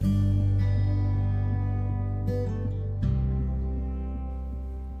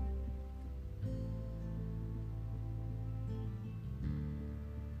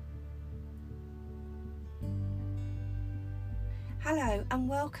Hello and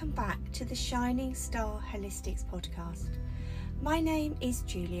welcome back to the Shining Star Holistics podcast. My name is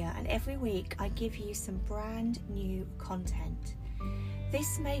Julia and every week I give you some brand new content.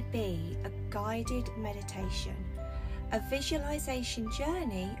 This may be a guided meditation, a visualization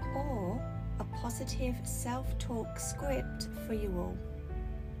journey, or a positive self-talk script for you all.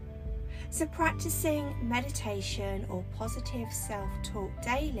 So practicing meditation or positive self-talk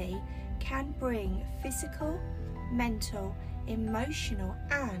daily can bring physical, mental, emotional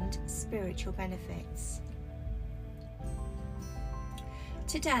and spiritual benefits.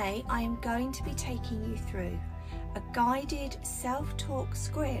 Today I am going to be taking you through a guided self-talk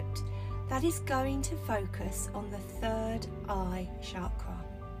script that is going to focus on the third eye chakra.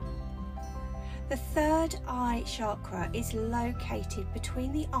 The third eye chakra is located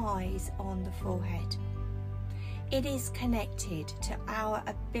between the eyes on the forehead. It is connected to our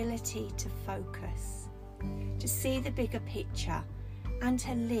ability to focus, to see the bigger picture and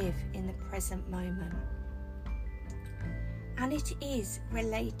to live in the present moment. And it is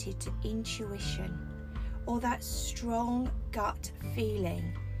related to intuition, or that strong gut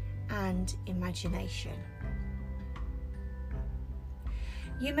feeling and imagination.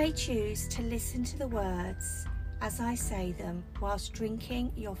 You may choose to listen to the words as I say them whilst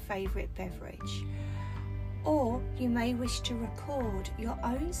drinking your favourite beverage, or you may wish to record your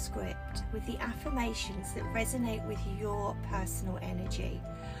own script with the affirmations that resonate with your personal energy.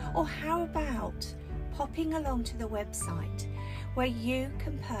 Or how about popping along to the website where you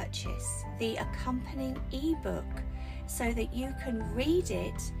can purchase the accompanying ebook so that you can read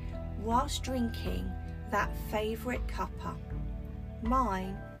it whilst drinking that favourite cuppa.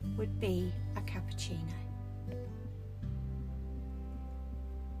 Mine would be a cappuccino.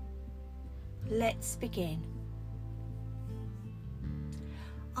 Let's begin.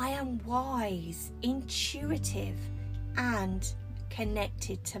 I am wise, intuitive, and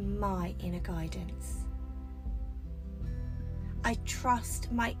connected to my inner guidance. I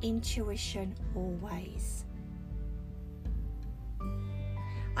trust my intuition always.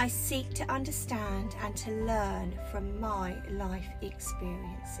 I seek to understand and to learn from my life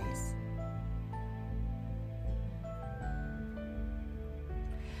experiences.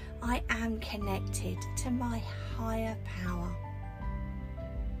 I am connected to my higher power.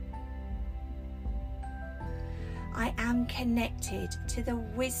 I am connected to the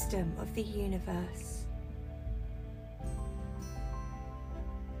wisdom of the universe.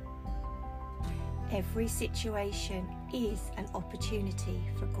 Every situation is an opportunity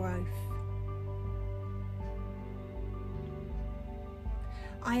for growth.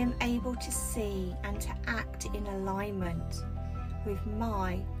 I am able to see and to act in alignment with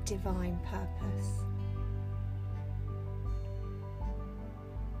my divine purpose.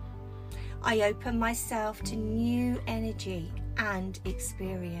 I open myself to new energy and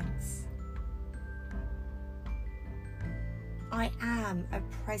experience. I am a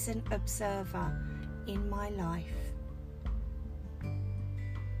present observer in my life.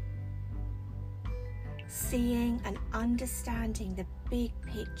 Seeing and understanding the big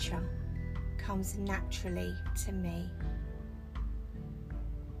picture comes naturally to me.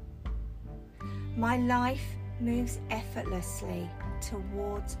 My life moves effortlessly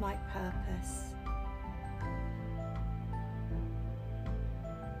towards my purpose.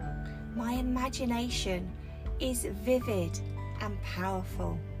 My imagination is vivid and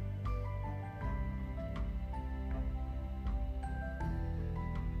powerful.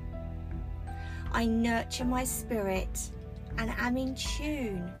 I nurture my spirit and am in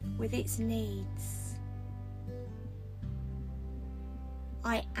tune with its needs.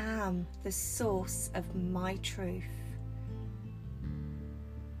 I am the source of my truth.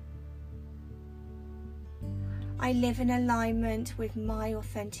 I live in alignment with my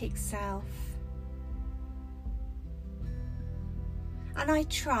authentic self. And I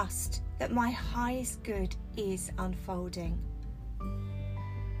trust that my highest good is unfolding.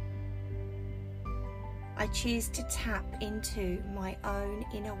 I choose to tap into my own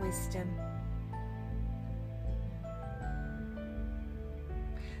inner wisdom.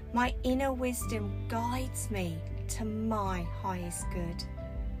 My inner wisdom guides me to my highest good.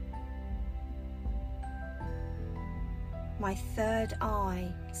 My third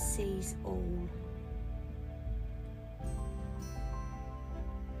eye sees all.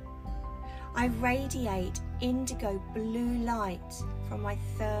 I radiate indigo blue light from my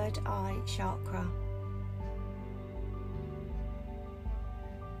third eye chakra.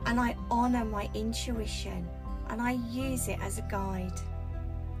 and I honour my intuition and I use it as a guide.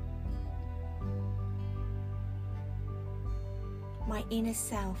 My inner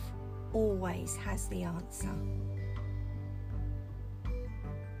self always has the answer.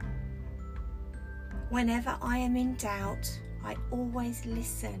 Whenever I am in doubt, I always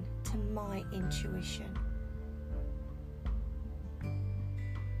listen to my intuition.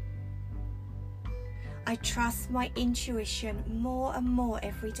 I trust my intuition more and more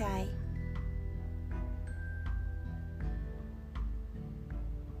every day.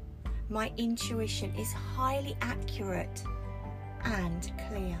 My intuition is highly accurate and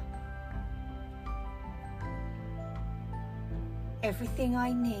clear. Everything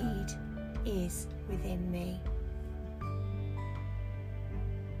I need is within me.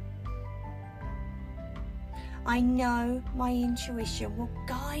 I know my intuition will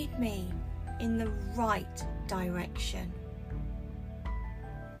guide me in the right direction.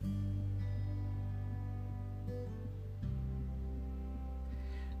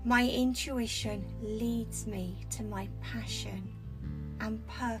 My intuition leads me to my passion and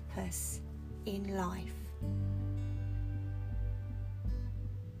purpose in life.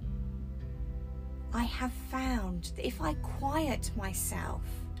 I have found that if I quiet myself,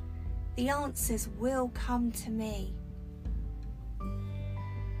 the answers will come to me.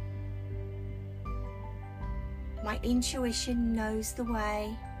 My intuition knows the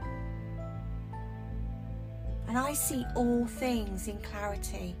way, and I see all things in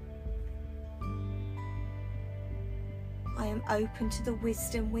clarity. I am open to the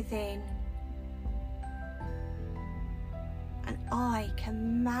wisdom within, and I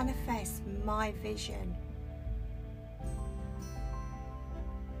can manifest my vision.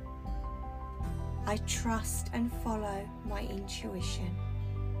 I trust and follow my intuition.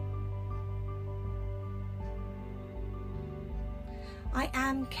 I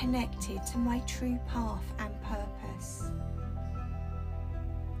am connected to my true path and purpose.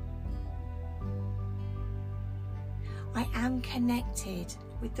 I am connected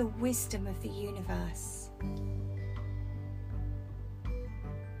with the wisdom of the universe.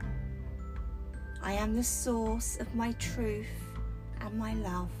 I am the source of my truth and my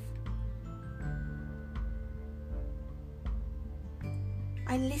love.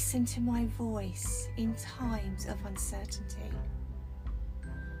 I listen to my voice in times of uncertainty.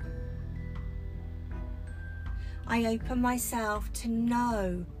 I open myself to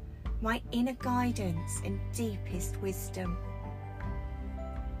know my inner guidance and deepest wisdom.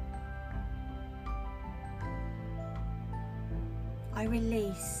 I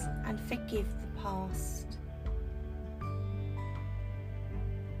release and forgive the past.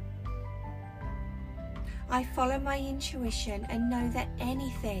 I follow my intuition and know that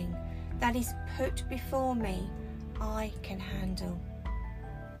anything that is put before me, I can handle.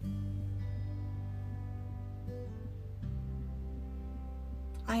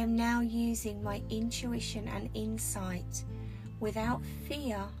 I am now using my intuition and insight without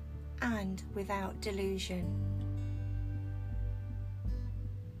fear and without delusion.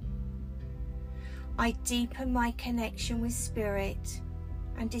 I deepen my connection with Spirit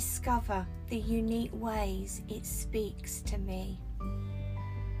and discover the unique ways it speaks to me.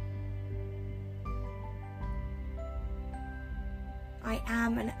 I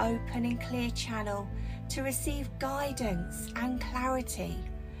am an open and clear channel to receive guidance and clarity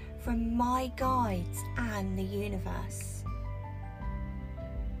from my guides and the universe.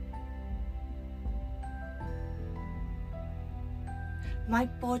 My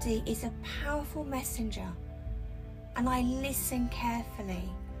body is a powerful messenger, and I listen carefully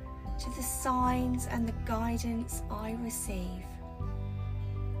to the signs and the guidance I receive.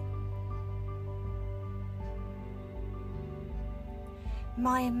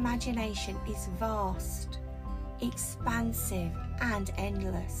 My imagination is vast, expansive, and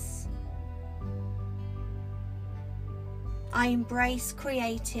endless. I embrace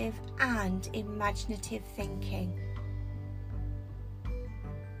creative and imaginative thinking.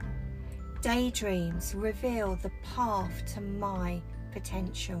 Daydreams reveal the path to my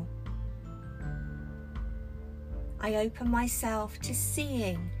potential. I open myself to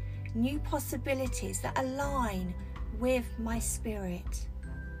seeing new possibilities that align with my spirit.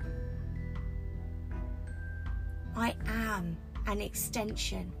 I am an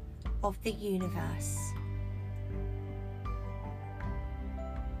extension of the universe.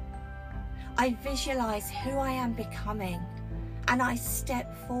 I visualize who I am becoming, and I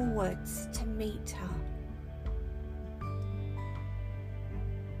step forwards to meet her.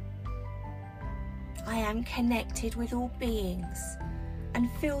 I am connected with all beings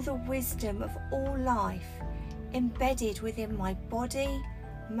and feel the wisdom of all life embedded within my body,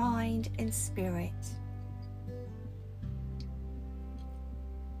 mind and spirit.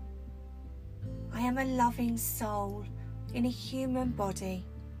 I am a loving soul in a human body.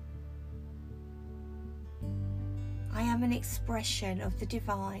 I am an expression of the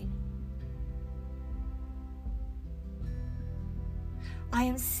divine. I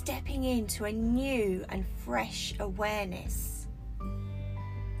am stepping into a new and fresh awareness.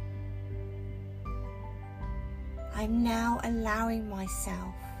 I'm now allowing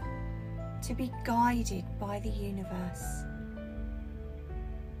myself to be guided by the universe.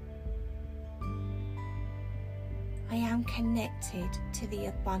 I am connected to the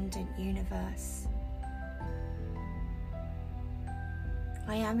abundant universe.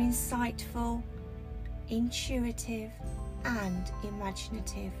 I am insightful, intuitive, and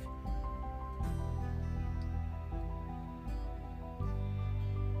imaginative.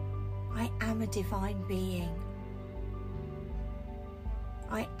 I am a divine being.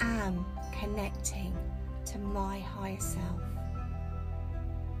 I am connecting to my higher self.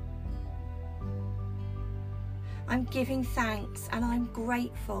 I'm giving thanks and I'm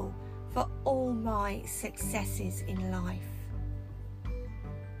grateful for all my successes in life.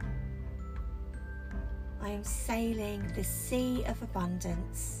 I am sailing the sea of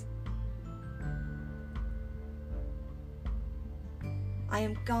abundance. I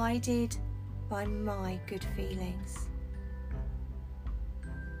am guided by my good feelings.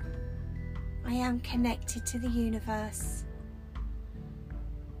 I am connected to the universe.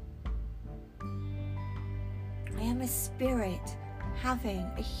 I am a spirit having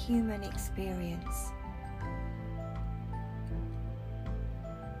a human experience.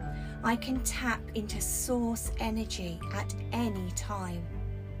 I can tap into source energy at any time.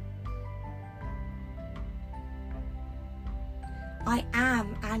 I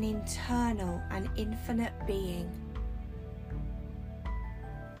am an internal and infinite being.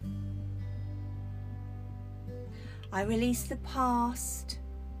 I release the past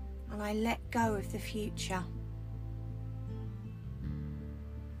and I let go of the future.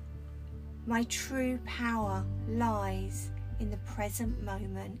 My true power lies in the present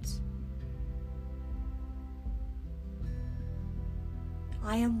moment.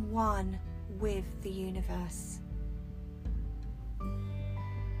 I am one with the universe.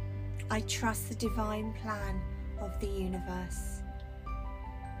 I trust the divine plan of the universe.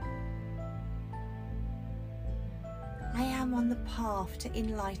 I am on the path to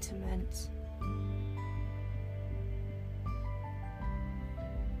enlightenment.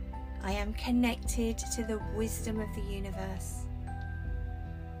 I am connected to the wisdom of the universe.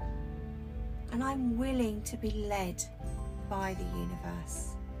 And I'm willing to be led by the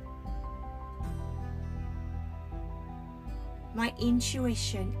universe. My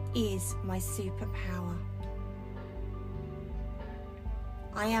intuition is my superpower.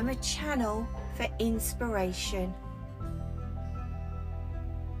 I am a channel for inspiration.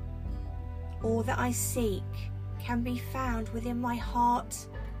 All that I seek can be found within my heart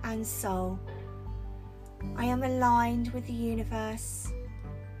and soul. I am aligned with the universe.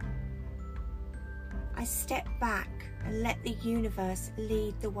 I step back and let the universe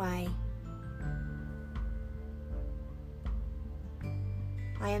lead the way.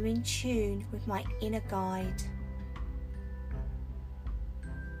 I am in tune with my inner guide.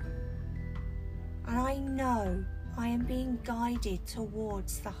 And I know I am being guided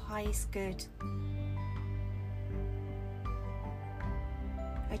towards the highest good.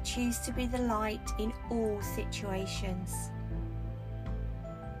 I choose to be the light in all situations.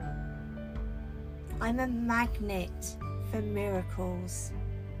 I'm a magnet for miracles.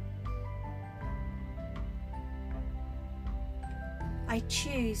 I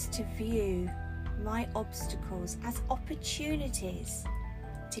choose to view my obstacles as opportunities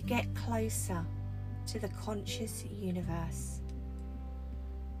to get closer to the conscious universe.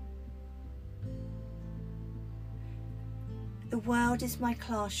 The world is my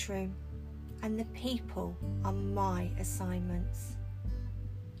classroom and the people are my assignments.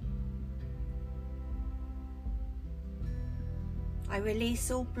 I release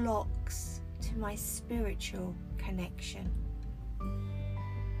all blocks to my spiritual connection.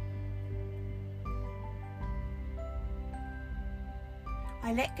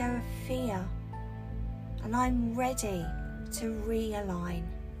 I let go of fear and I'm ready to realign.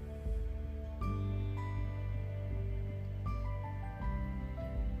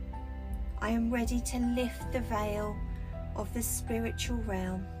 I am ready to lift the veil of the spiritual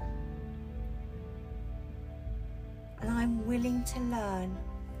realm. And I'm willing to learn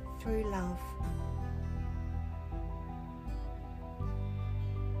through love.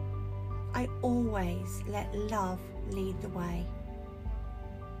 I always let love lead the way.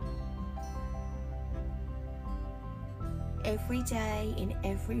 every day, in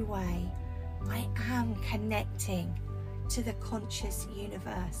every way, I am connecting to the conscious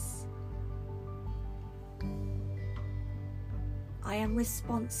universe. I am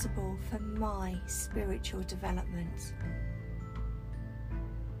responsible for my spiritual development.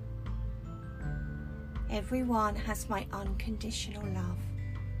 Everyone has my unconditional love.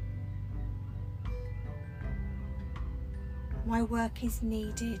 My work is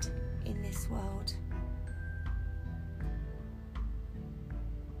needed in this world.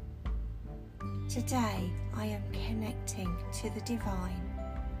 Today, I am connecting to the divine.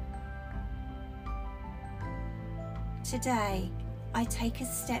 Today, I take a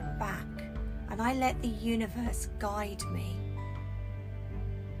step back and I let the universe guide me.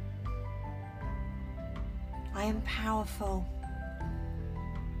 I am powerful.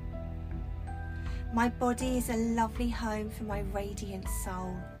 My body is a lovely home for my radiant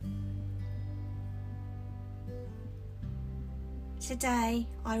soul. Today,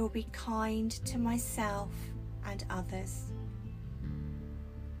 I will be kind to myself and others.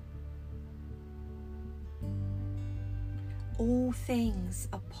 All things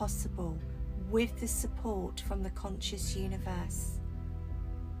are possible with the support from the conscious universe.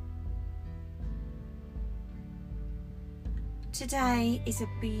 Today is a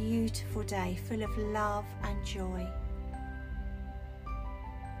beautiful day full of love and joy.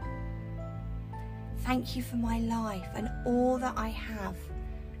 Thank you for my life and all that I have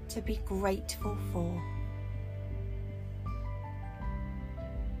to be grateful for.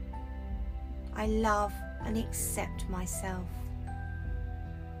 I love and accept myself.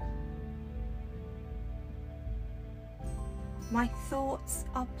 My thoughts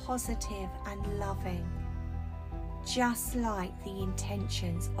are positive and loving, just like the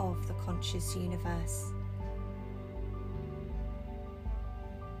intentions of the conscious universe.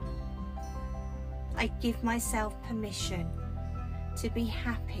 I give myself permission to be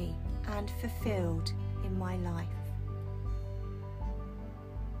happy and fulfilled in my life.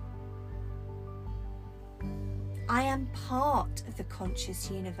 I am part of the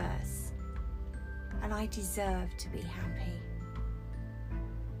conscious universe and I deserve to be happy.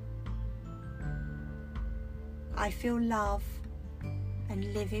 I feel love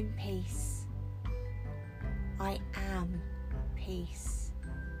and live in peace. I am peace.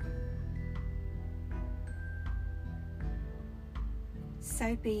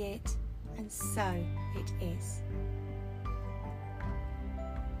 So be it, and so it is.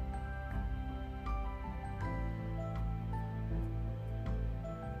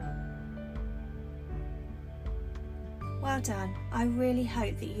 Well done. I really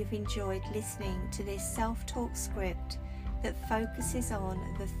hope that you've enjoyed listening to this self-talk script that focuses on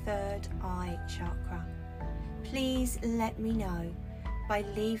the third eye chakra. Please let me know by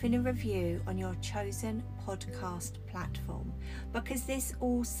leaving a review on your chosen podcast platform, because this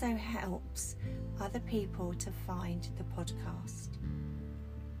also helps other people to find the podcast.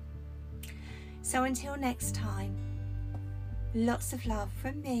 So until next time, lots of love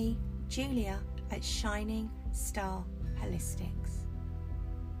from me, Julia, at Shining Star Holistics.